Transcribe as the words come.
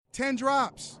10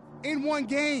 drops in one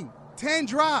game. 10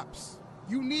 drops.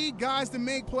 You need guys to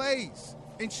make plays.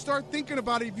 And start thinking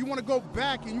about it. If you want to go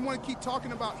back and you want to keep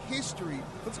talking about history,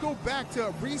 let's go back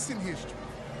to recent history,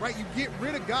 right? You get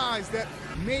rid of guys that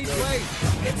made plays.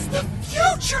 It's the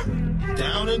future.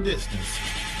 Down and Distance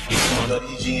on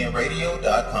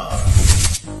WGNradio.com.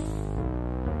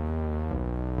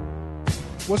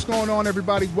 What's going on,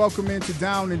 everybody? Welcome into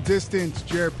Down and Distance.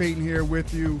 Jarrett, Payton here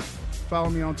with you. Follow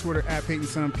me on Twitter at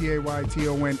PaytonSun,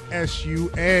 PaytonSun.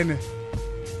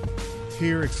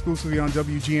 Here exclusively on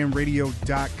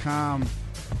WGNradio.com.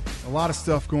 A lot of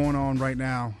stuff going on right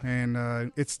now,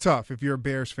 and it's tough if you're a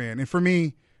Bears fan. And for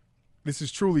me, this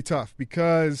is truly tough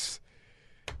because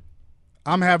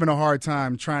I'm having a hard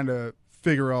time trying to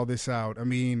figure all this out. I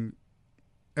mean,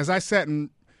 as I sat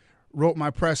and wrote my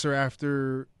presser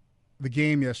after the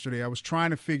game yesterday, I was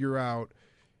trying to figure out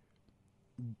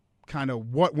kind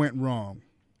of what went wrong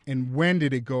and when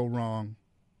did it go wrong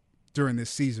during this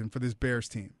season for this Bears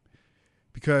team.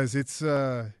 Because it's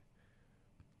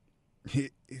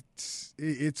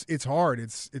hard.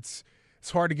 It's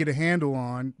hard to get a handle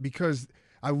on, because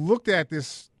I looked at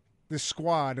this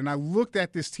squad and I looked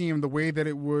at this team the way that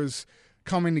it was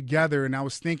coming together, and I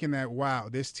was thinking that, wow,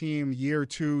 this team, year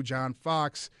two, John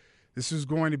Fox, this is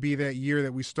going to be that year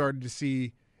that we started to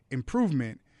see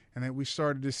improvement and that we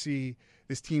started to see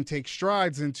this team take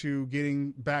strides into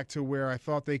getting back to where I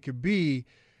thought they could be.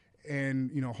 And,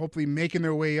 you know, hopefully making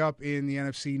their way up in the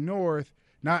NFC North,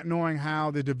 not knowing how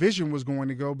the division was going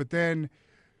to go. But then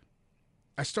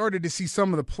I started to see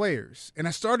some of the players, and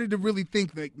I started to really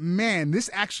think that, man, this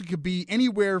actually could be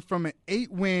anywhere from an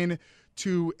 8-win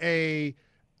to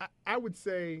I would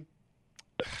say,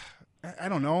 I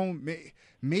don't know,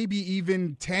 maybe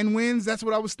even 10 wins. That's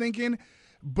what I was thinking.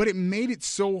 But it made it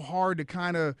so hard to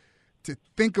kind of to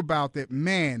think about that,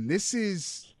 man, this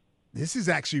is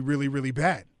actually really, really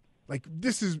bad. Like,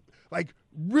 this is, like,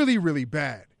 really, really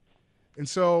bad. And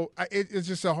so it's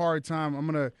just a hard time. I'm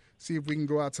going to see if we can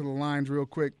go out to the lines real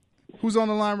quick. Who's on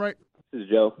the line, right? This is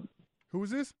Joe. Who is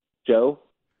this? Joe.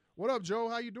 What up, Joe?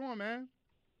 How you doing, man?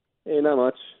 Hey, not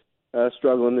much.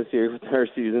 Struggling this year with our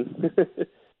season.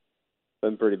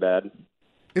 Been pretty bad.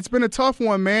 It's been a tough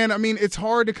one, man. I mean, it's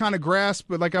hard to kind of grasp,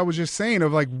 but like I was just saying,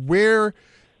 of like where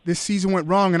this season went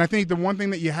wrong. And I think the one thing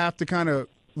that you have to kind of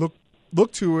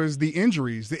look to is the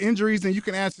injuries. And you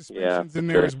can add suspensions in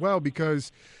there as well, because,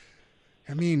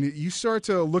 I mean, you start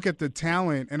to look at the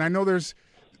talent, and I know there's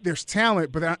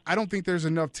talent, but I don't think there's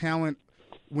enough talent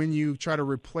when you try to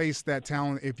replace that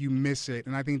talent if you miss it.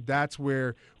 And I think that's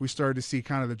where we started to see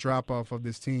kind of the drop-off of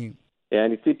this team. Yeah,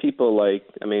 and you see people like,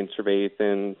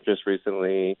 Trevathan just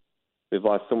recently. We've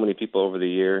lost so many people over the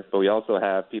year, but we also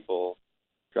have people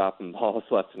dropping balls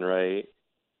left and right.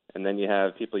 And then you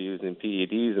have people using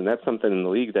PEDs, and that's something in the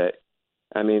league that,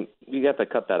 you got to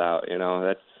cut that out. You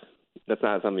know, that's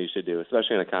not something you should do,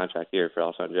 especially in a contract year for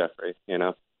Alshon Jeffrey. You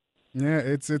know. Yeah,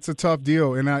 it's a tough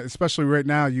deal, and especially right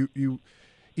now, you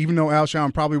even though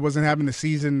Alshon probably wasn't having the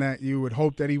season that you would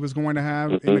hope that he was going to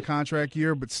have in the contract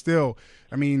year, but still,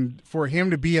 I mean, for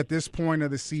him to be at this point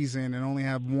of the season and only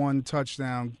have one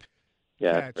touchdown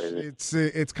catch,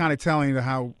 it's kind of telling to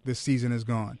how this season has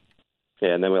gone.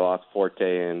 Yeah, and then we lost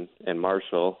Forte and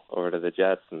Marshall over to the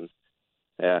Jets, and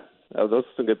those are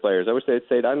some good players. I wish they'd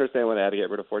stayed. I understand why they had to get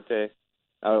rid of Forte.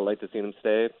 I would have liked to see him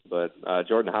stay, but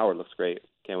Jordan Howard looks great.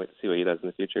 Can't wait to see what he does in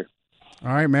the future.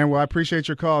 All right, man. Well, I appreciate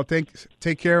your call. Take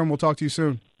care, and we'll talk to you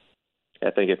soon. Yeah,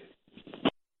 thank you.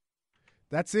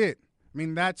 That's it. I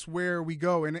mean, that's where we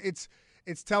go, and it's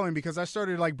telling, because I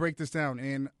started to break this down,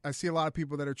 and I see a lot of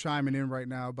people that are chiming in right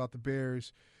now about the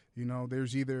Bears. You know,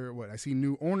 there's either I see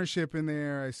new ownership in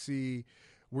there. I see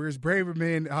where's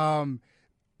Braverman.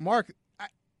 Mark,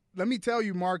 let me tell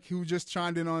you, Mark, who just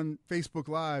chimed in on Facebook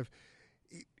Live,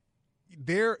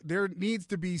 there needs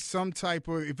to be some type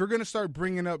of, if you're going to start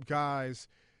bringing up guys,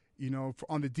 you know,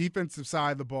 on the defensive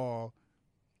side of the ball,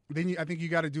 then I think you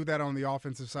got to do that on the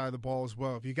offensive side of the ball as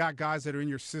well. If you got guys that are in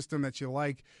your system that you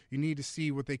like, you need to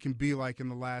see what they can be like in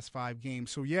the last 5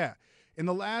 games. So, yeah, in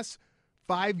the last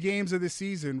 5 games of the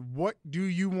season, what do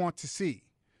you want to see?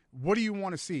 What do you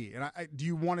want to see? And do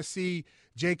you want to see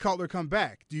Jay Cutler come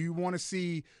back? Do you want to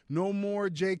see no more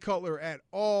Jay Cutler at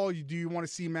all? Do you want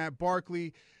to see Matt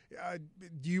Barkley?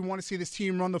 Do you want to see this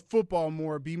team run the football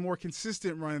more, be more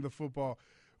consistent running the football?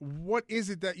 What is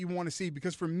it that you want to see?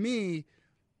 Because for me,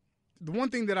 the one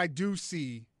thing that I do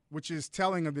see, which is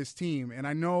telling of this team, and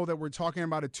I know that we're talking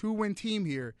about a 2-win team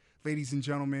here, ladies and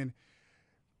gentlemen,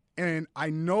 and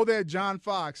I know that John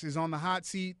Fox is on the hot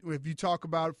seat. If you talk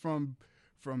about from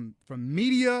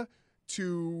media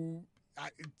to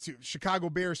Chicago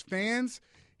Bears fans,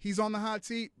 he's on the hot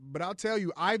seat, but I'll tell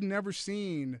you, I've never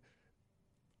seen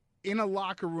in a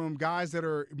locker room guys that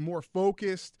are more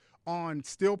focused on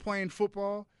still playing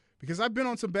football, because I've been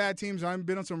on some bad teams. I've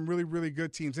been on some really, really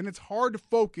good teams, and it's hard to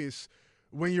focus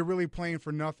when you're really playing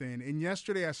for nothing. And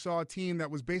yesterday I saw a team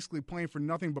that was basically playing for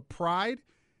nothing but pride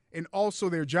and also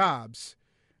their jobs,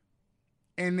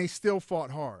 and they still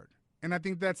fought hard. And I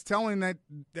think that's telling that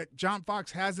John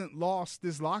Fox hasn't lost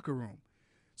this locker room.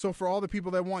 So for all the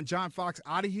people that want John Fox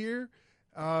out of here,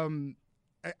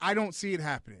 I don't see it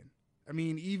happening. I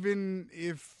mean, even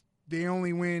if they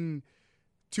only win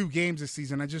 2 games this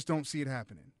season, I just don't see it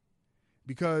happening.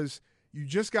 Because you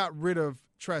just got rid of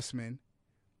Tressman.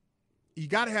 You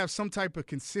got to have some type of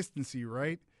consistency,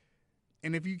 right?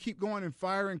 And if you keep going and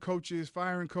firing coaches,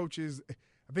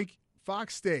 I think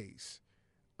Fox stays.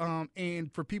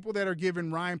 And for people that are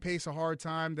giving Ryan Pace a hard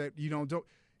time, that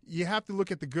you have to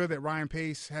look at the good that Ryan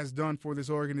Pace has done for this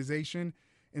organization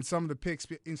and some of the picks,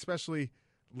 especially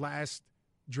last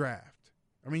draft.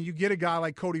 I mean, you get a guy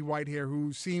like Cody Whitehair,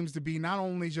 who seems to be not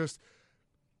only just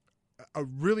a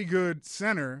really good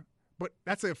center, but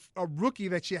that's a rookie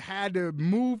that you had to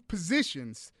move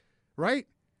positions, right?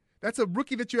 That's a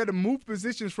rookie that you had to move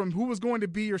positions from who was going to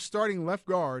be your starting left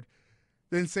guard,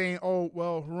 then saying, oh,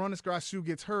 well, Hronis Grasu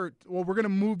gets hurt. Well, we're going to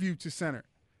move you to center.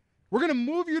 We're going to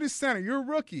move you to center. You're a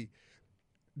rookie.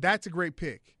 That's a great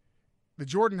pick. The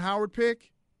Jordan Howard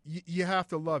pick, you have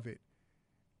to love it.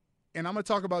 And I'm going to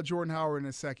talk about Jordan Howard in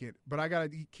a second, but I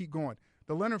got to keep going.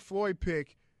 The Leonard Floyd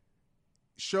pick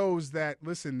shows that,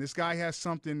 listen, this guy has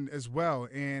something as well.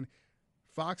 And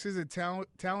Fox is a talent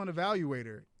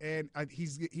evaluator, and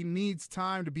he needs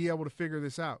time to be able to figure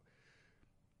this out.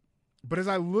 But as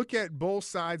I look at both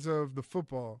sides of the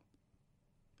football,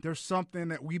 there's something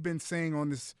that we've been saying on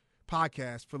this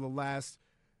podcast for the last,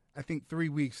 I think, 3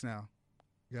 weeks now,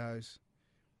 guys.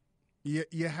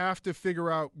 You have to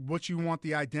figure out what you want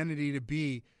the identity to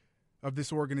be of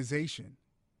this organization.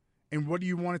 And what do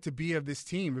you want it to be of this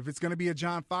team? If it's going to be a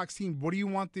John Fox team, what do you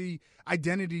want the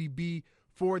identity to be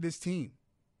for this team?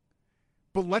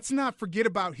 But let's not forget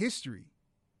about history.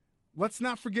 Let's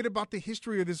not forget about the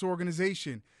history of this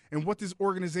organization and what this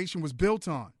organization was built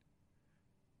on.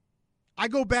 I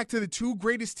go back to the 2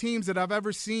 greatest teams that I've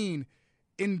ever seen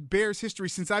in Bears history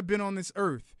since I've been on this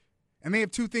earth, and they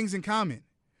have 2 things in common.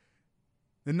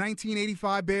 The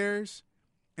 1985 Bears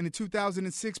and the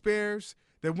 2006 Bears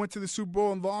that went to the Super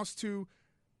Bowl and lost to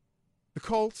the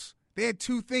Colts, they had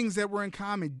 2 things that were in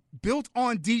common. Built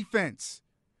on defense.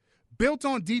 Built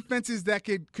on defenses that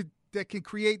could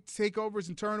create takeovers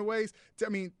and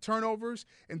turnovers,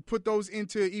 and put those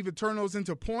into, either turn those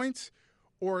into points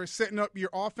or setting up your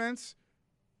offense.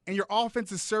 And your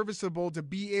offense is serviceable to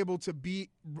be able to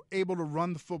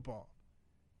run the football.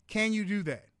 Can you do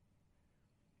that?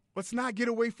 Let's not get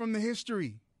away from the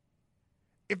history.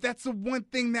 If that's the one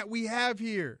thing that we have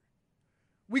here,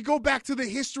 we go back to the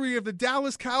history of the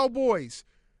Dallas Cowboys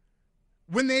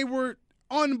when they were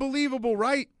unbelievable,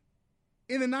 right?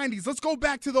 In the 90s. Let's go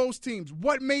back to those teams.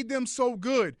 What made them so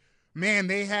good? Man,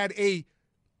 they had a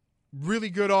really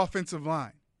good offensive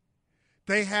line.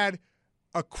 They had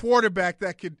a quarterback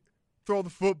that could throw the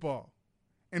football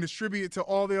and distribute it to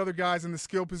all the other guys in the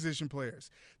skill position players.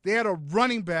 They had a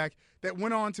running back that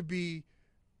went on to be,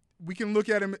 we can look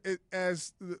at him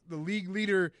as the league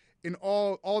leader in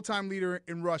all-time leader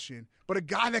in rushing, but a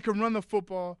guy that can run the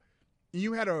football. And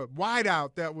you had a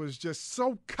wideout that was just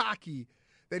so cocky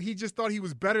that he just thought he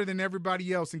was better than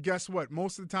everybody else. And guess what?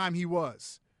 Most of the time he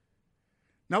was.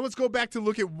 Now let's go back to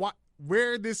look at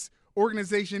where this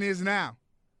organization is now.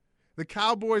 The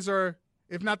Cowboys are,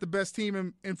 if not the best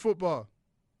team in football,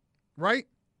 right?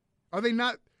 Are they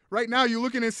not? Right now you're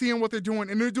looking and seeing what they're doing,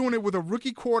 and they're doing it with a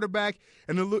rookie quarterback,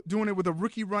 and they're doing it with a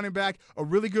rookie running back, a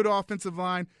really good offensive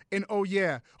line, and, oh,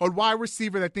 yeah, a wide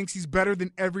receiver that thinks he's better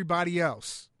than everybody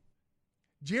else.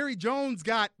 Jerry Jones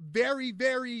got very,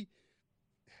 very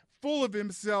full of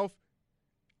himself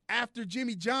after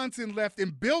Jimmy Johnson left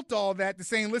and built all that to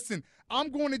saying, listen,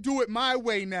 I'm going to do it my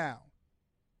way now.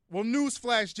 Well,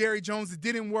 newsflash, Jerry Jones, it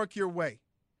didn't work your way.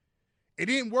 It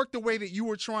didn't work the way that you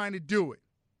were trying to do it.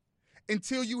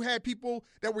 Until you had people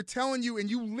that were telling you and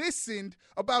you listened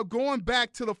about going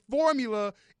back to the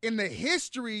formula in the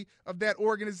history of that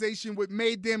organization, what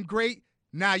made them great.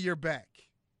 Now you're back.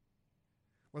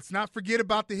 Let's not forget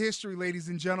about the history, ladies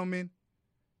and gentlemen.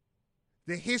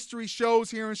 The history shows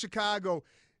here in Chicago,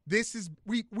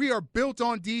 we are built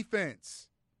on defense.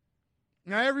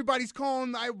 Now everybody's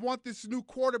calling, I want this new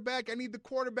quarterback. I need the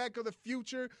quarterback of the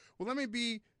future. Well, let me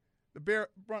be the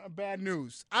bad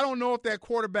news. I don't know if that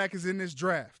quarterback is in this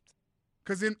draft,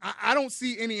 because I don't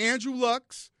see any Andrew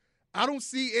Lucks. I don't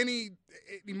see any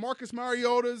Marcus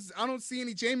Mariotas. I don't see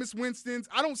any Jameis Winstons.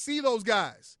 I don't see those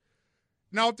guys.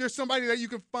 Now, if there's somebody that you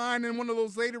can find in one of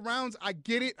those later rounds, I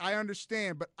get it. I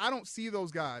understand. But I don't see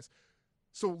those guys.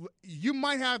 So you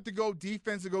might have to go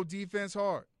defense and go defense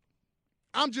hard.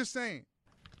 I'm just saying.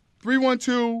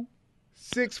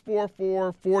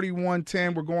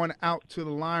 312-644-4110. We're going out to the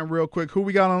line real quick. Who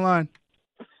we got on the line?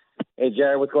 Hey,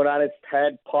 Jarrett, what's going on? It's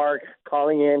Ted Park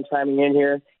calling in, chiming in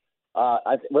here.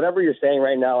 Whatever you're saying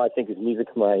right now, I think is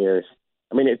music to my ears.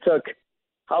 I mean,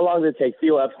 how long did it take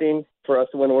Theo Epstein for us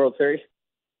to win the World Series?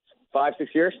 5,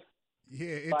 6 years?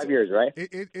 Yeah, 5 years, right?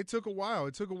 It took a while.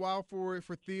 It took a while for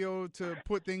Theo to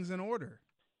put things in order.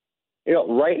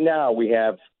 Right now we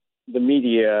have the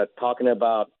media talking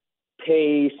about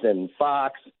Pace and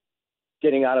Fox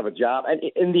getting out of a job. And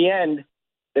in the end,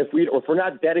 if we're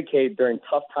not dedicated during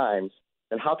tough times,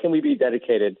 then how can we be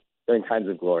dedicated during times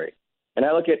of glory? And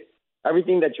I look at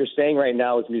everything that you're saying right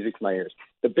now is music to my ears.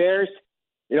 The Bears,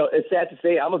 it's sad to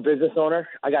say, I'm a business owner.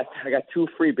 I got 2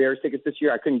 free Bears tickets this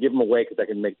year. I couldn't give them away because I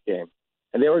couldn't make the game.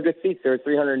 And they were good seats. They were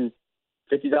 $350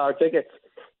 tickets.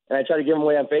 And I tried to give them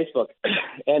away on Facebook.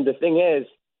 And the thing is,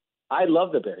 I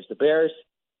love the Bears. The Bears,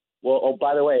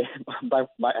 by the way, I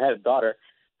had a daughter.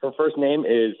 Her first name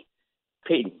is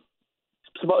Payton.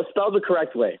 Spelled the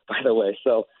correct way, by the way.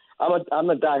 So I'm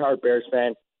a diehard Bears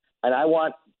fan. And I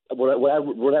want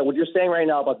what you're saying right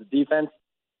now about the defense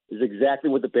is exactly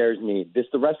what the Bears need. This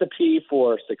is the recipe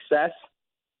for success.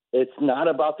 It's not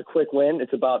about the quick win.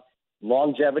 It's about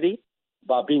longevity,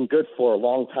 about being good for a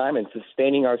long time and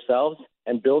sustaining ourselves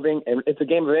and building. And it's a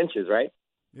game of inches, right?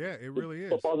 Yeah, it really is.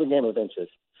 Football's a game of inches.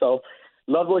 So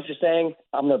love what you're saying.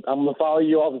 I'm gonna follow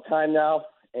you all the time now,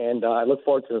 and I look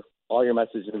forward to all your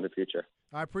messages in the future.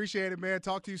 I appreciate it, man.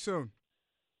 Talk to you soon.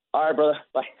 All right, brother.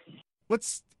 Bye.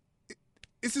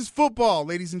 This is football,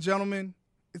 ladies and gentlemen.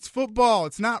 It's football.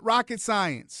 It's not rocket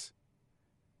science.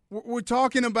 We're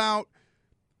talking about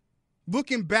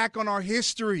looking back on our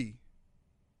history.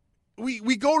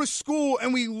 We go to school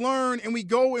and we learn and we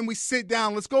go and we sit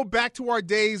down. Let's go back to our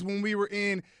days when we were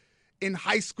in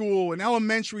high school and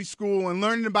elementary school and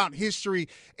learning about history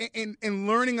and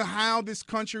learning how this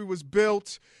country was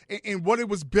built and what it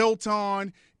was built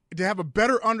on, to have a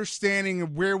better understanding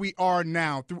of where we are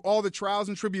now through all the trials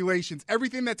and tribulations,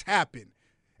 everything that's happened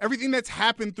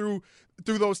through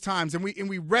those times. And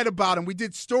we read about them. We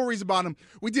did stories about them.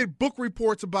 We did book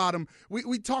reports about them.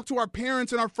 We talked to our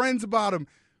parents and our friends about them.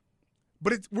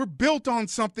 But we're built on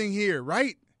something here,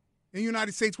 right? In the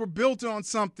United States, we're built on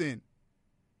something.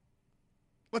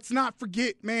 Let's not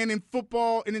forget, man, in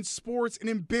football and in sports and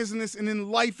in business and in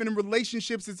life and in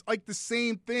relationships, it's like the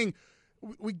same thing.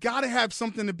 We got to have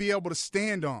something to be able to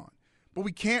stand on. But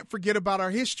we can't forget about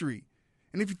our history.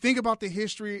 And if you think about the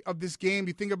history of this game,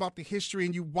 you think about the history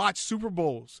and you watch Super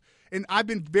Bowls. And I've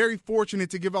been very fortunate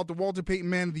to give out the Walter Payton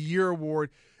Man of the Year award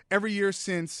every year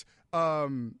since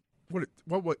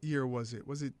what year was it?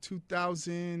 Was it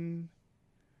 2000?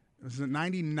 Was it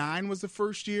 99 was the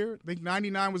first year? I think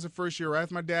 99 was the first year right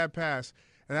after my dad passed.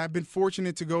 And I've been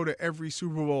fortunate to go to every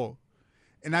Super Bowl.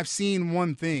 And I've seen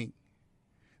one thing.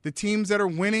 The teams that are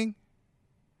winning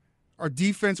are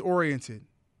defense-oriented.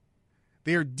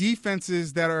 They are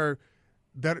defenses that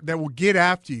will get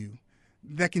after you,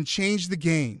 that can change the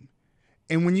game.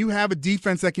 And when you have a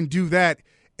defense that can do that,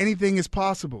 anything is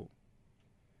possible.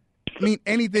 I mean,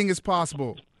 anything is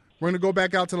possible. We're going to go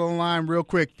back out to the line real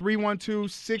quick.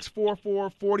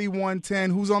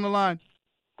 312-644-4110. Who's on the line?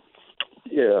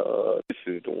 Yeah, this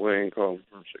is Dwayne calling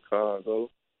from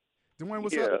Chicago. Dwayne,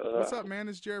 what's up? What's up, man?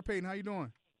 This is Jarrett Payton. How you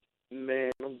doing?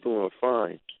 Man, I'm doing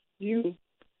fine.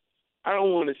 I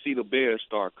don't want to see the Bears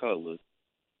star colors.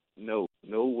 No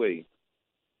way.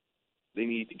 They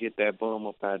need to get that bum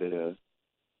up out of there.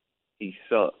 He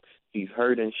sucks. He's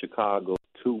hurting Chicago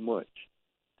too much.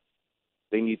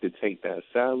 They need to take that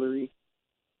salary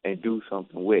and do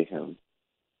something with him.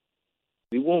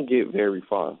 We won't get very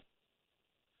far.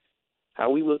 How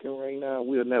we looking right now,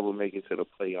 we'll never make it to the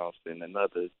playoffs in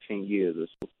another 10 years or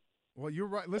so. Well, you're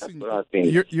right. Listen,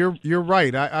 you're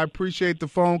right. I appreciate the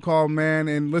phone call, man.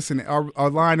 And listen, our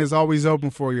line is always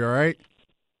open for you. All right.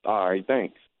 All right.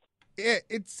 Thanks. Yeah,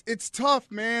 it's tough,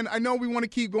 man. I know we want to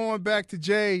keep going back to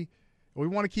Jay.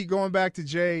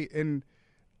 And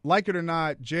like it or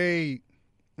not, Jay.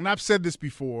 And I've said this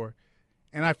before,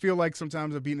 and I feel like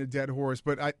sometimes I'm beating a dead horse,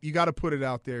 but you got to put it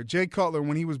out there. Jay Cutler,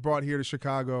 when he was brought here to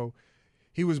Chicago,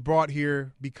 he was brought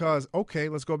here because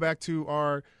let's go back to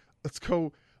our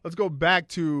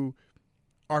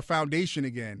foundation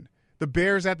again. the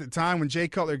Bears at the time when Jay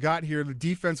Cutler got here, the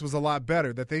defense was a lot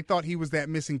better, that they thought he was that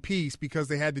missing piece because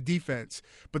they had the defense.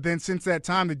 But then since that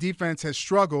time, the defense has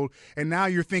struggled, and now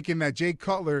you're thinking that Jay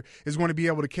Cutler is going to be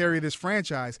able to carry this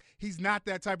franchise. He's not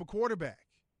that type of quarterback.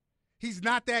 He's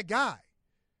not that guy.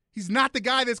 He's not the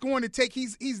guy that's going to take.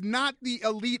 He's not the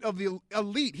elite of the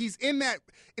elite. He's in that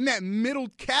middle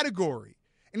category,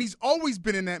 and he's always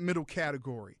been in that middle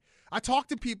category. I talked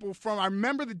to people I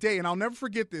remember the day, and I'll never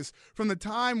forget this, from the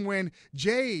time when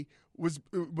Jay was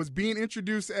being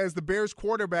introduced as the Bears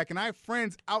quarterback, and I have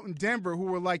friends out in Denver who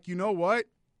were like, you know what?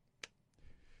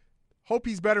 Hope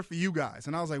he's better for you guys.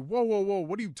 And I was like, whoa,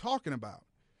 what are you talking about?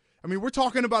 I mean, we're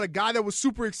talking about a guy that was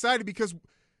super excited because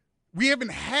we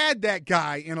haven't had that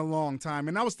guy in a long time,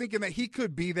 and I was thinking that he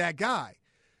could be that guy.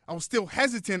 I was still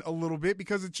hesitant a little bit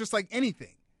because it's just like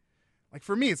anything. Like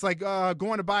for me, it's like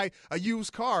going to buy a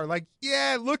used car. Like,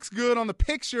 yeah, it looks good on the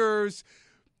pictures,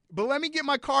 but let me get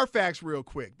my Carfax real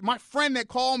quick. My friend that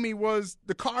called me was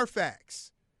the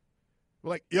Carfax. We're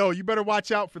like, yo, you better watch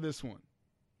out for this one.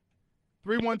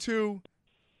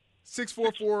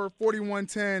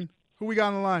 312-644-4110. Who we got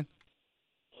on the line?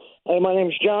 Hey, my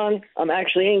name's John. I'm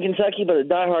actually in Kentucky, but a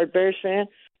diehard Bears fan.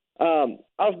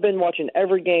 I've been watching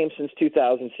every game since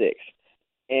 2006,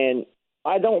 and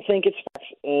I don't think it's facts.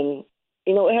 And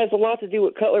it has a lot to do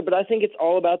with Cutler, but I think it's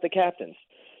all about the captains.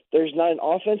 There's not an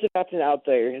offensive captain out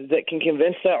there that can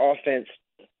convince that offense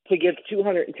to give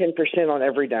 210% on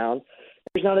every down.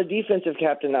 There's not a defensive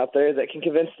captain out there that can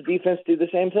convince the defense to do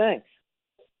the same thing.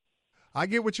 I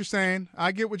get what you're saying.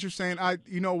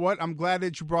 You know what? I'm glad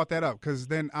that you brought that up, because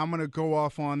then I'm going to go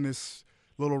off on this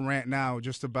little rant now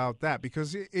just about that,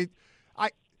 because I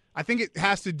think it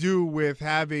has to do with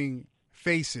having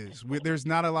faces. There's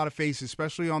not a lot of faces,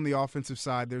 especially on the offensive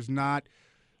side. There's not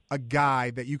a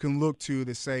guy that you can look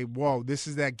to say, whoa, this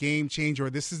is that game changer, or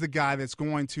this is the guy that's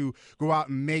going to go out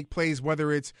and make plays,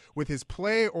 whether it's with his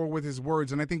play or with his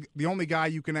words. And I think the only guy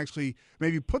you can actually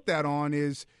maybe put that on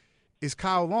is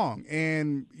Kyle Long.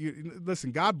 And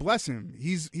listen, God bless him.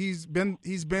 He's been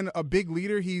a big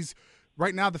leader. He's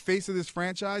right now the face of this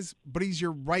franchise, but he's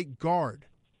your right guard.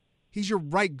 He's your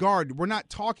right guard. We're not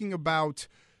talking about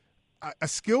a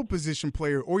skill position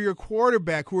player or your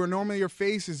quarterback, who are normally your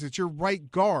faces. It's your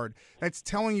right guard. That's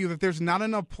telling you that there's not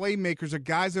enough playmakers or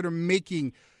guys that are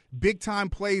making big-time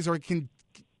plays or can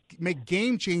make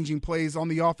game-changing plays on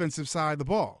the offensive side of the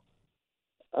ball.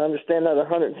 I understand that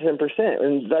 110%,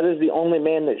 and that is the only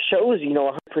man that shows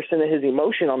 100% of his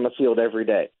emotion on the field every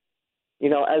day.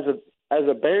 As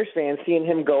a Bears fan, seeing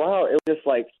him go out, it was just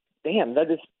like, damn, that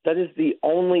is the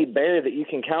only Bear that you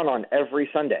can count on every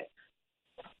Sunday.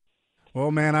 Well,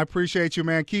 man, I appreciate you,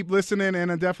 man. Keep listening, and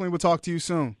I definitely will talk to you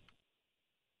soon.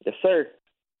 Yes, sir.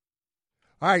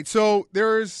 All right, so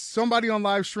there's somebody on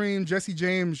live stream. Jesse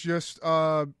James just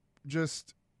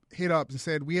hit up and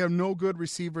said, we have no good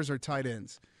receivers or tight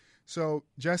ends. So,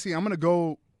 Jesse, I'm going to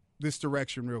go this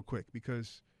direction real quick,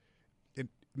 because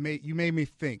you made me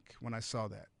think when I saw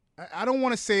that. I don't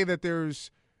want to say that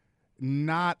there's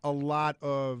not a lot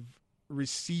of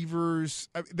receivers.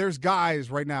 There's guys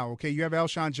right now, okay? You have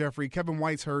Alshon Jeffrey. Kevin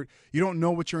White's hurt. You don't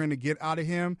know what you're going to get out of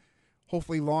him,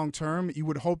 hopefully long term. You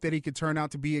would hope that he could turn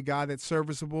out to be a guy that's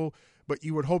serviceable, but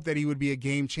you would hope that he would be a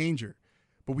game changer.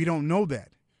 But we don't know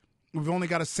that. We've only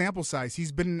got a sample size.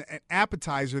 He's been an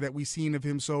appetizer that we've seen of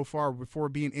him so far before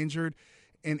being injured,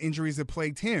 and injuries that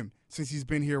plagued him since he's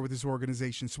been here with his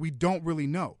organization. So we don't really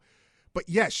know. But,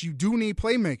 yes, you do need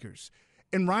playmakers.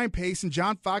 And Ryan Pace and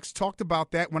John Fox talked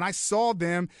about that. When I saw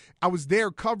them, I was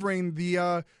there covering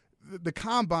the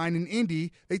combine in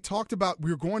Indy. They talked about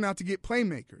we were going out to get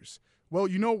playmakers. Well,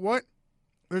 you know what?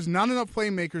 There's not enough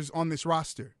playmakers on this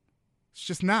roster. It's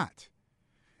just not.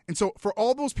 And so for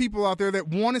all those people out there that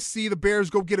want to see the Bears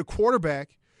go get a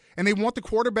quarterback, and they want the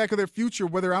quarterback of their future,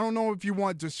 whether, I don't know if you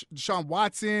want Deshaun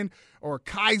Watson or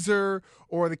Kaiser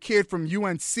or the kid from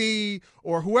UNC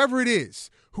or whoever it is,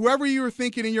 whoever you're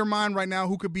thinking in your mind right now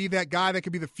who could be that guy that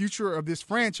could be the future of this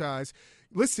franchise,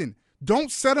 listen, don't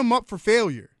set him up for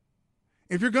failure.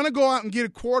 If you're going to go out and get a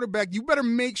quarterback, you better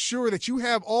make sure that you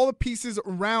have all the pieces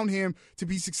around him to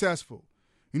be successful.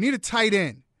 You need a tight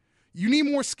end. You need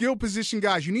more skill position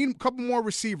guys. You need a couple more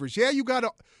receivers. Yeah, you got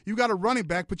a running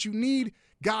back, but you need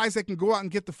guys that can go out and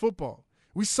get the football.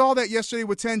 We saw that yesterday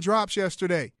with 10 drops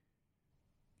yesterday.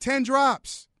 10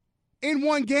 drops in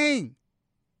one game.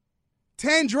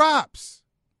 10 drops.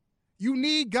 You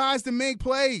need guys to make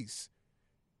plays.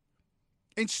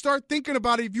 And start thinking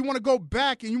about it. If you want to go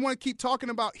back and you want to keep talking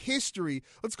about history,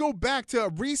 let's go back to a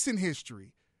recent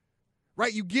history.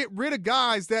 Right? You get rid of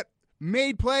guys that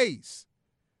made plays.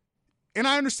 And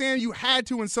I understand you had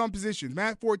to in some positions.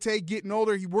 Matt Forte getting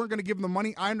older, you weren't going to give him the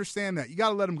money. I understand that. You got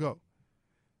to let him go.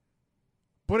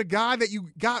 But a guy that you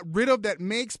got rid of that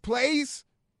makes plays,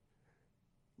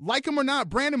 like him or not,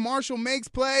 Brandon Marshall makes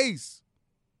plays.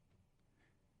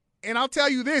 And I'll tell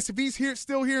you this, if he's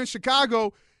still here in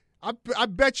Chicago, I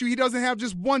bet you he doesn't have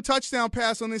just one touchdown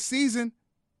pass on this season.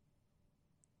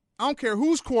 I don't care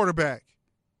who's quarterback.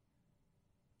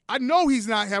 I know he's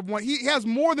not have one. He has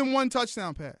more than one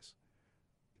touchdown pass.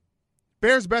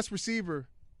 Bears' best receiver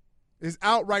is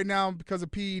out right now because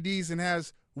of PEDs and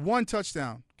has one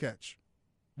touchdown catch.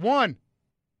 One.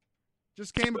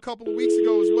 Just came a couple of weeks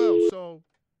ago as well. So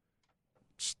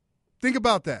think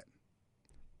about that.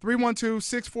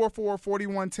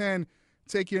 312-644-4110.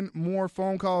 Taking more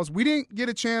phone calls. We didn't get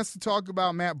a chance to talk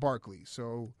about Matt Barkley,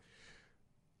 so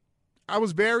I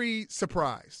was very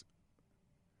surprised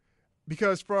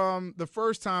because from the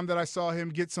first time that I saw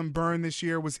him get some burn this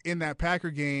year was in that Packer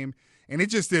game, and it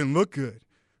just didn't look good.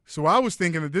 So I was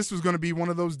thinking that this was going to be one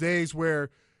of those days where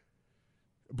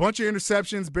a bunch of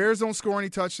interceptions, Bears don't score any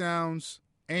touchdowns,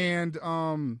 and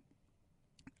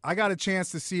I got a chance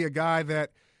to see a guy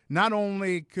that not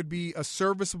only could be a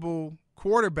serviceable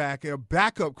quarterback, a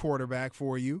backup quarterback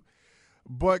for you,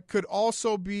 but could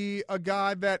also be a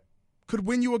guy that could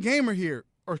win you a game or here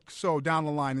or so down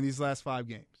the line in these last 5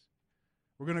 games.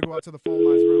 We're going to go out to the phone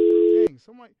lines real quick. Dang,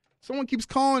 someone keeps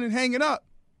calling and hanging up.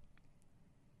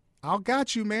 I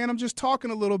got you, man. I'm just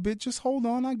talking a little bit. Just hold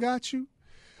on. I got you.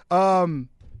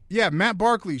 Yeah, Matt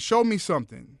Barkley showed me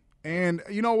something. And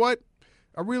you know what?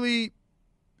 I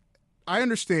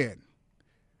understand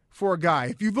for a guy.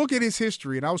 If you look at his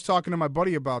history, and I was talking to my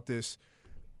buddy about this,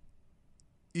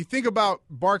 you think about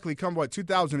Barkley come,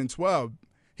 2012.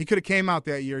 He could have came out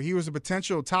that year. He was a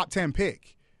potential top 10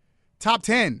 pick. Top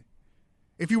 10.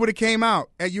 If he would have came out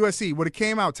at USC, would have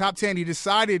came out top 10. He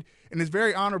decided, and it's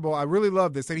very honorable, I really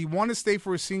love this, that he wanted to stay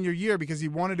for his senior year because he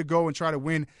wanted to go and try to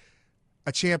win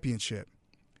a championship.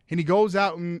 And he goes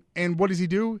out and what does he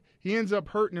do? He ends up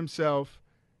hurting himself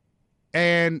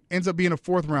and ends up being a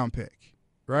 4th-round pick,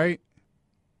 right?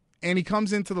 And he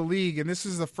comes into the league, and this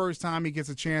is the first time he gets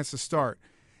a chance to start.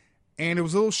 And it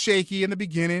was a little shaky in the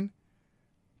beginning,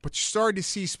 but you started to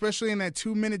see, especially in that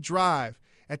 2-minute drive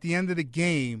at the end of the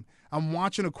game, I'm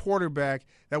watching a quarterback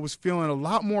that was feeling a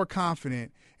lot more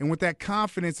confident, and with that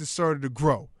confidence, it started to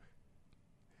grow.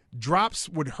 Drops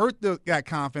would hurt that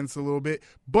confidence a little bit,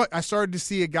 but I started to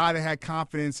see a guy that had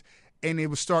confidence, and it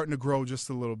was starting to grow just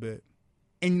a little bit.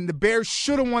 And the Bears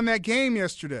should have won that game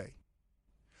yesterday.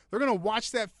 They're going to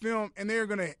watch that film, and they're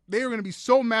going to be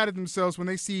so mad at themselves when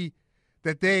they see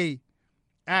that they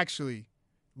actually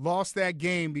lost that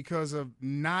game because of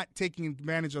not taking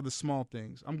advantage of the small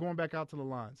things. I'm going back out to the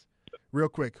lines real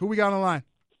quick. Who we got on the line?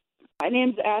 My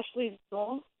name's Ashley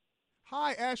Zoll.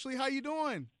 Hi, Ashley. How you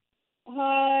doing?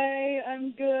 Hi,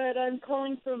 I'm good. I'm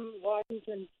calling from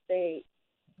Washington State.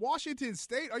 Washington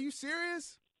State? Are you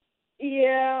serious?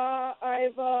 Yeah,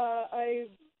 I've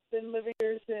been living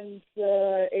here since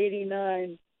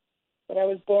 '89, but I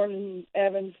was born in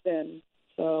Evanston.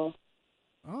 So.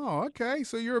 Oh, okay.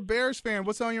 So you're a Bears fan.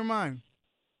 What's on your mind?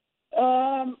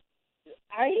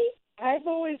 I've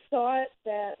always thought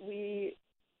that we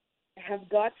have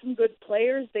got some good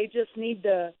players. They just need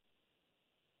to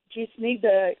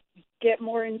get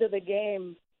more into the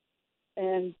game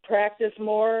and practice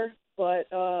more.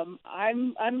 But I'm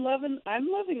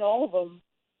loving all of them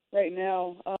right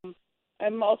now.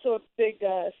 I'm also a big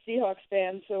Seahawks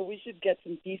fan, so we should get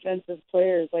some defensive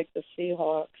players like the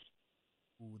Seahawks.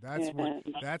 Ooh,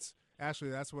 that's Ashley.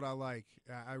 That's what I like.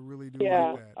 I really do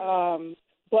like that.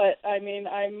 But I mean,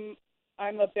 I'm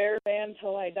a Bear fan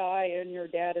till I die, and your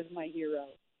dad is my hero.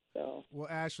 So. Well,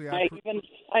 Ashley, I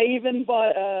even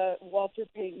bought a Walter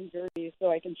Payton jersey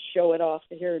so I can show it off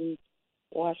here in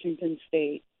Washington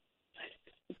State.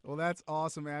 Well, that's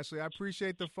awesome, Ashley. I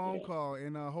appreciate the phone call,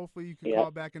 and hopefully you can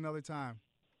call back another time.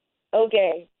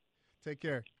 Okay. Take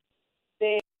care.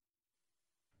 Thanks.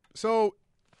 So,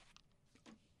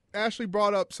 Ashley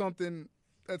brought up something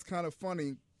that's kind of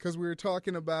funny because we were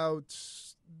talking about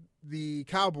the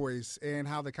Cowboys and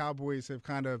how the Cowboys have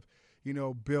kind of,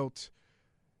 built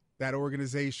that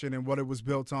organization and what it was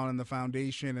built on and the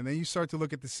foundation. And then you start to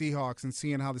look at the Seahawks and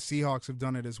seeing how the Seahawks have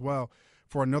done it as well.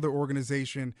 For another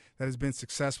organization that has been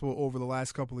successful over the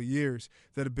last couple of years,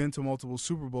 that have been to multiple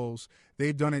Super Bowls,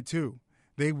 they've done it too.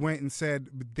 They went and said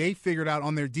they figured out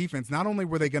on their defense, not only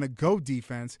were they going to go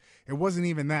defense, it wasn't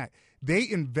even that. They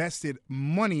invested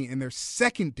money in their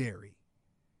secondary.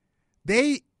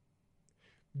 They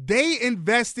They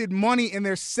invested money in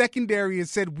their secondary and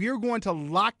said, we're going to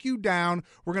lock you down.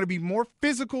 We're going to be more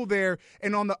physical there.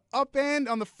 And on the up end,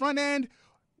 on the front end,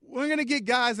 we're going to get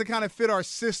guys that kind of fit our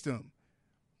system.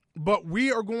 But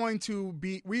we are going to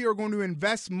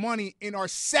invest money in our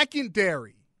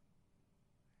secondary.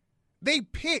 They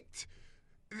picked.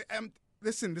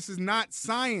 Listen, this is not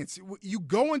science. You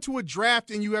go into a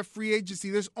draft and you have free agency.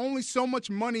 There's only so much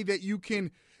money that you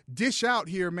can dish out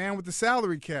here, man, with the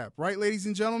salary cap, right, ladies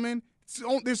and gentlemen?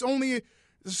 There's only a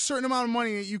certain amount of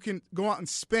money that you can go out and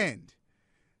spend.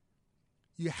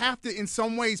 You have to, in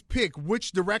some ways, pick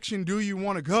which direction do you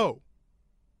want to go.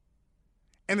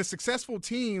 And the successful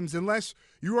teams, unless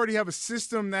you already have a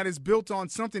system that is built on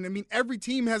something, I mean, every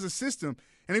team has a system.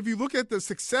 And if you look at the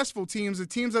successful teams, the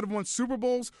teams that have won Super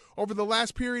Bowls over the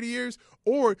last period of years,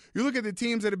 or you look at the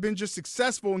teams that have been just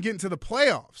successful and getting to the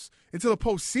playoffs, into the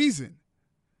postseason,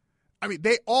 I mean,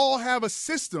 they all have a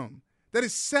system that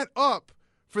is set up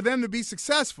for them to be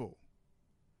successful.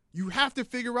 You have to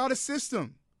figure out a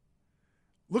system.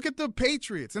 Look at the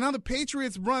Patriots and how the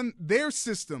Patriots run their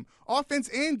system, offense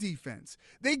and defense.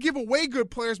 They give away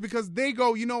good players because they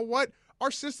go, you know what?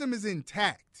 Our system is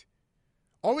intact.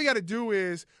 All we got to do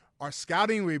is our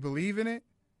scouting, we believe in it.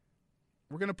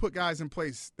 We're going to put guys in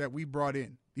place that we brought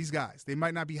in. These guys, they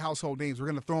might not be household names. We're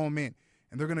going to throw them in,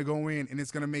 and they're going to go in, and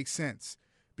it's going to make sense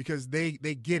because they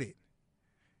get it.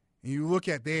 And you look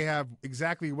at, they have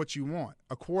exactly what you want,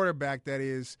 a quarterback that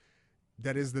is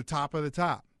the top of the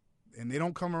top. And they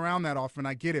don't come around that often,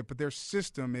 I get it, but their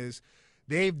system is,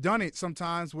 they've done it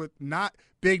sometimes with not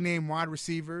big-name wide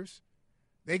receivers.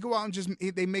 They go out and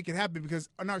they make it happen because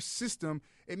in our system,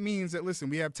 it means that, listen,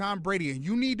 we have Tom Brady, and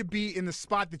you need to be in the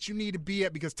spot that you need to be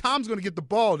at because Tom's going to get the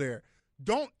ball there.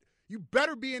 You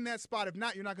better be in that spot. If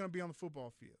not, you're not going to be on the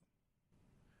football field.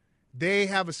 They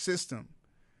have a system.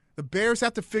 The Bears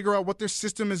have to figure out what their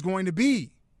system is going to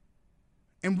be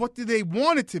and what do they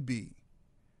want it to be.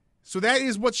 So that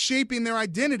is what's shaping their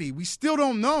identity. We still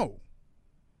don't know.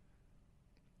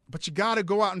 But you got to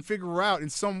go out and figure out in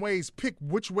some ways, pick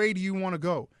which way do you want to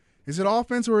go. Is it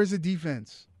offense or is it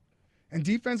defense? And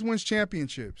defense wins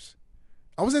championships.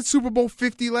 I was at Super Bowl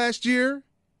 50 last year.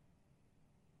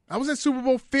 I was at Super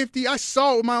Bowl 50. I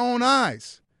saw it with my own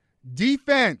eyes.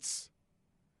 Defense.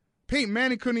 Peyton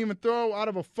Manning couldn't even throw out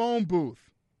of a phone booth.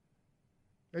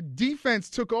 The defense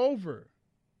took over.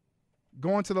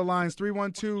 Going to the lines,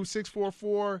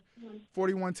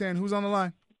 312-644-4110. Who's on the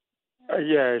line?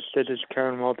 Yes, this is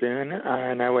Karen Muldoon,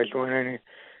 and I was wondering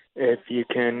if you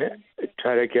can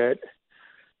try to get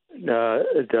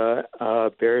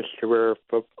the Bears to wear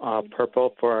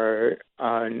purple for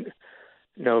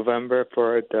November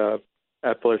for the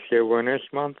Epilepsy Awareness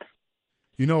Month.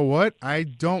 You know what? I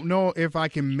don't know if I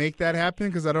can make that happen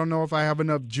because I don't know if I have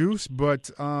enough juice, but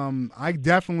I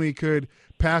definitely could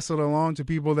pass it along to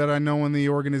people that I know in the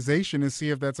organization and see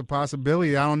if that's a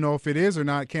possibility. I don't know if it is or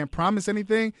not. Can't promise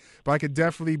anything, but I could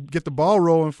definitely get the ball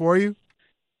rolling for you.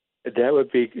 That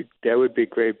would be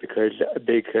great because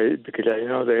I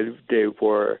know they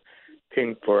were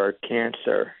pink for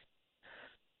cancer.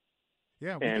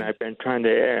 Yeah, and I've been trying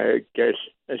to get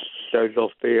a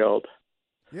social field.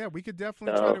 Yeah, we could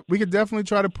definitely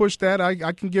try to push that.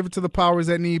 I can give it to the powers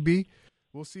that need be.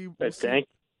 We'll see. Thank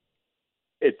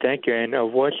you.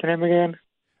 And what's your name again?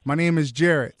 My name is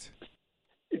Jarrett.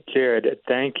 Jarrett,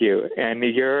 thank you. And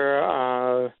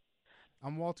you're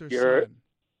I'm Walter's son.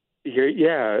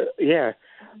 Yeah.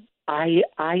 I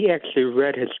actually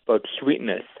read his book,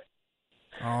 Sweetness.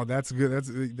 Oh, that's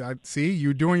good. See,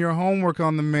 you're doing your homework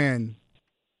on the man.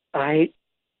 I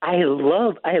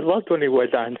loved when he was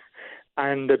on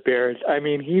the Bears. I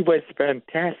mean, he was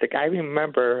fantastic. I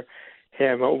remember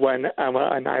him when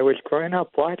I was growing up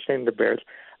watching the Bears.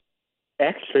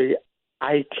 Actually,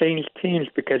 I changed teams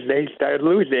because they started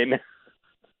losing.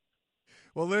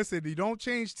 Well, listen, you don't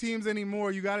change teams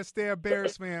anymore. You got to stay a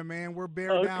Bears fan, man. We're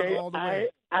Bear down all the way.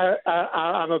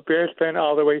 I'm a Bears fan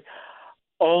all the way.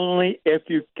 Only if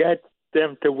you get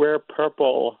them to wear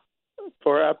purple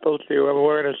for Epilepsy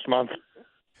Awareness Month.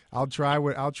 I'll try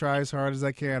as hard as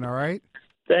I can, all right?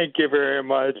 Thank you very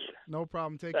much. No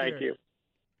problem. Take care. Thank you.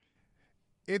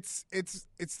 It's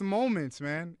the moments,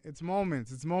 man. It's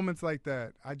moments like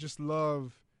that. I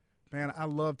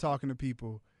love talking to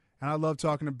people, and I love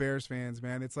talking to Bears fans,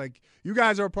 man. It's like you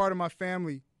guys are a part of my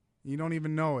family. You don't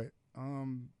even know it.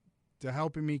 To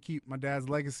helping me keep my dad's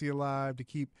legacy alive, to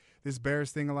keep this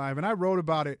Bears thing alive. And I wrote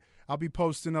about it. I'll be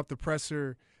posting up the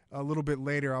presser a little bit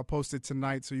later. I'll post it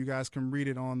tonight so you guys can read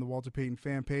it on the Walter Payton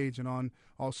fan page and on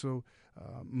also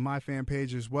my fan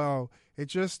page as well. It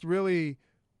just really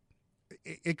 –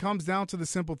 it comes down to the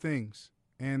simple things.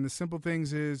 And the simple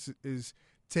things is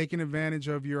taking advantage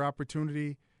of your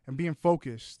opportunity and being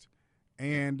focused.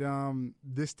 And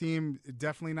this team is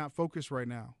definitely not focused right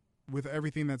now with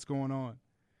everything that's going on.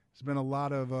 There's been a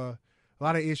lot of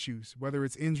issues, whether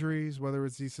it's injuries, whether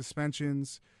it's these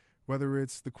suspensions, whether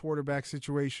it's the quarterback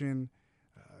situation.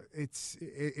 It's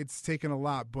taken a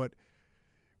lot, but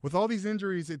with all these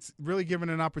injuries, it's really given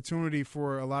an opportunity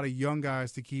for a lot of young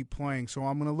guys to keep playing. So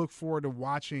I'm going to look forward to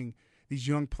watching these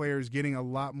young players getting a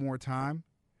lot more time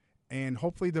and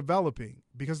hopefully developing,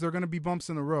 because there are going to be bumps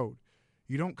in the road.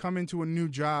 You don't come into a new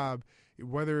job,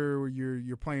 whether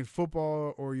you're playing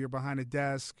football or you're behind a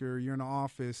desk or you're in an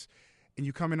office, and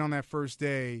you come in on that first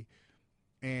day,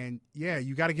 and, yeah,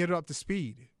 you got to get it up to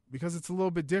speed because it's a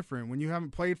little bit different when you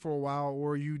haven't played for a while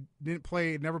or you never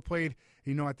played,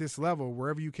 at this level,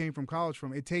 wherever you came from college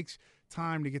from. It takes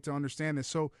time to get to understand this.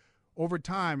 So over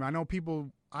time, I know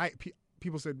people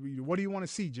said, what do you want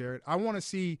to see, Jarrett? I want to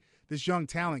see this young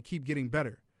talent keep getting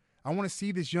better. I want to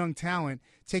see this young talent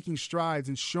taking strides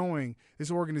and showing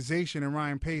this organization and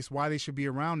Ryan Pace why they should be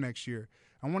around next year.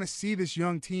 I want to see this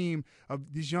young team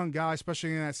of these young guys,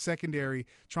 especially in that secondary,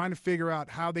 trying to figure out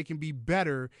how they can be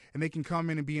better and they can come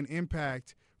in and be an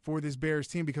impact for this Bears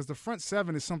team, because the front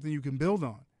seven is something you can build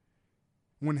on.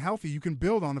 When healthy, you can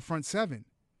build on the front seven.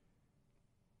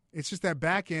 It's just that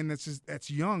back end that's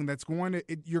young, that's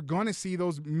you're going to see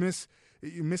those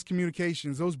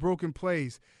miscommunications, those broken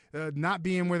plays, not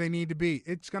being where they need to be.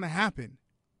 It's going to happen.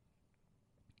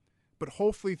 But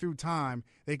hopefully through time,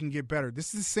 they can get better.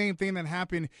 This is the same thing that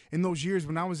happened in those years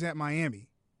when I was at Miami.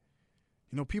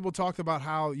 People talked about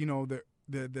how,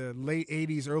 the late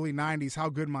 80s, early 90s, how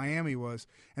good Miami was.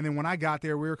 And then when I got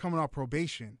there, we were coming off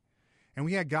probation. And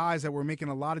we had guys that were making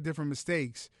a lot of different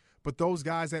mistakes. But those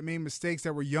guys that made mistakes,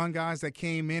 that were young guys that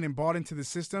came in and bought into the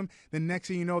system, the next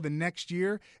thing you know, the next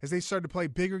year, as they started to play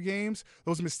bigger games,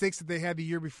 those mistakes that they had the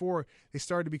year before, they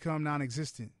started to become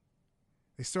non-existent.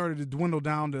 They started to dwindle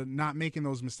down to not making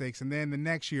those mistakes. And then the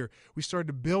next year, we started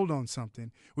to build on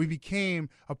something. We became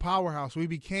a powerhouse. We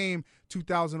became,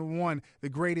 2001, the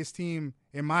greatest team,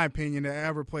 in my opinion, to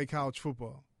ever play college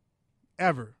football.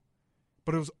 Ever.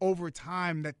 But it was over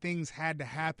time that things had to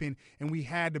happen, and we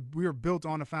were built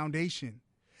on a foundation.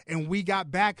 And we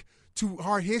got back to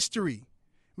our history.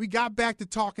 We got back to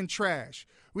talking trash.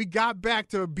 We got back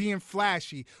to being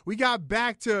flashy. We got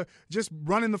back to just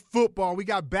running the football. We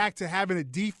got back to having a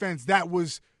defense that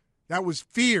was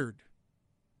feared.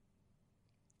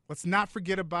 Let's not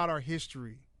forget about our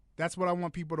history. That's what I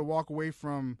want people to walk away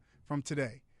from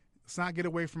today. Let's not get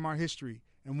away from our history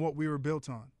and what we were built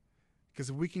on. Because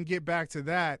if we can get back to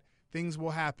that, things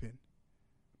will happen.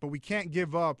 But we can't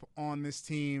give up on this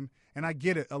team. And I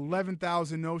get it,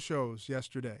 11,000 no-shows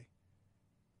yesterday.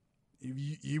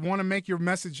 You want to make your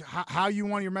message, how you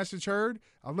want your message heard?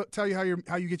 I'll tell you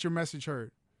how you get your message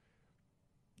heard.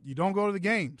 You don't go to the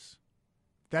games.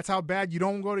 That's how bad. You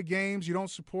don't go to games, you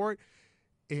don't support,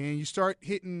 and you start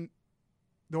hitting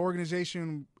the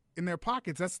organization in their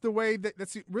pockets. That's the way,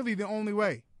 that's really the only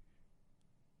way,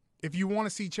 if you want to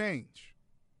see change.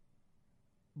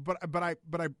 But I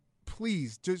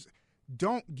please just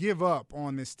don't give up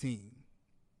on this team.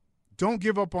 Don't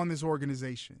give up on this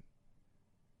organization.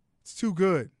 It's too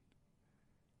good.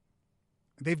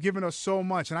 They've given us so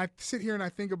much. And I sit here and I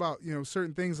think about,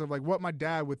 certain things of like what my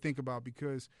dad would think about,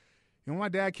 because, when my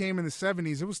dad came in the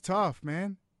 70s, it was tough,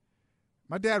 man.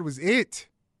 My dad was it.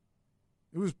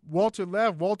 It was Walter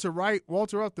left, Walter right,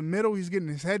 Walter up the middle. He's getting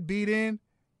his head beat in.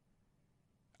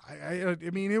 I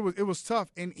mean, it was tough,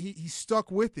 and he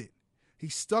stuck with it. He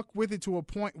stuck with it to a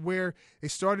point where they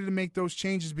started to make those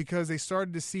changes because they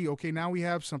started to see, okay, now we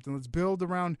have something. Let's build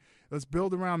around,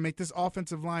 make this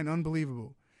offensive line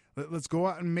unbelievable. Let's go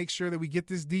out and make sure that we get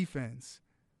this defense.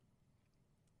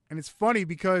 And it's funny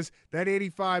because that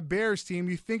 85 Bears team,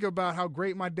 you think about how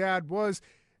great my dad was,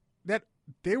 that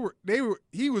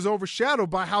he was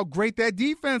overshadowed by how great that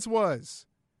defense was.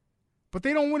 But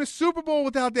they don't win a Super Bowl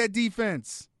without that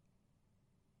defense.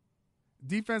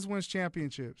 Defense wins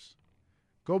championships.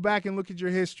 Go back and look at your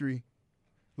history.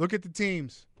 Look at the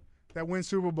teams that win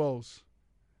Super Bowls.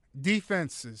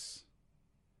 Defenses.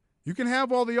 You can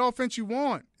have all the offense you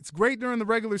want. It's great during the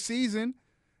regular season.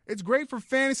 It's great for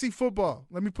fantasy football.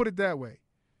 Let me put it that way.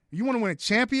 You want to win a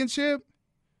championship?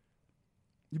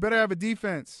 You better have a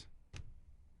defense.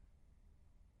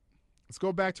 Let's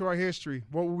go back to our history.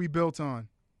 What were we built on?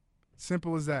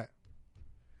 Simple as that.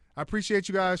 I appreciate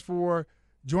you guys for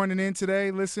joining in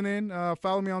today, listening.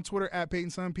 Follow me on Twitter at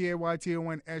PaytonSun,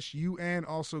 PaytonSun.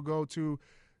 Also go to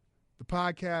the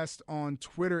podcast on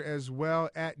Twitter as well,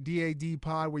 at DAD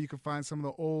Pod, where you can find some of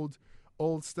the old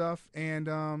old stuff. And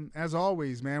as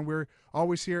always, man, we're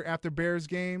always here after Bears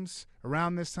games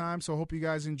around this time, so I hope you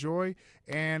guys enjoy.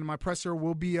 And my presser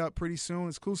will be up pretty soon,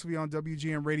 exclusively on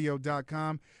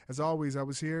WGNradio.com. As always, I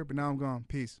was here, but now I'm gone.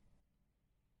 Peace.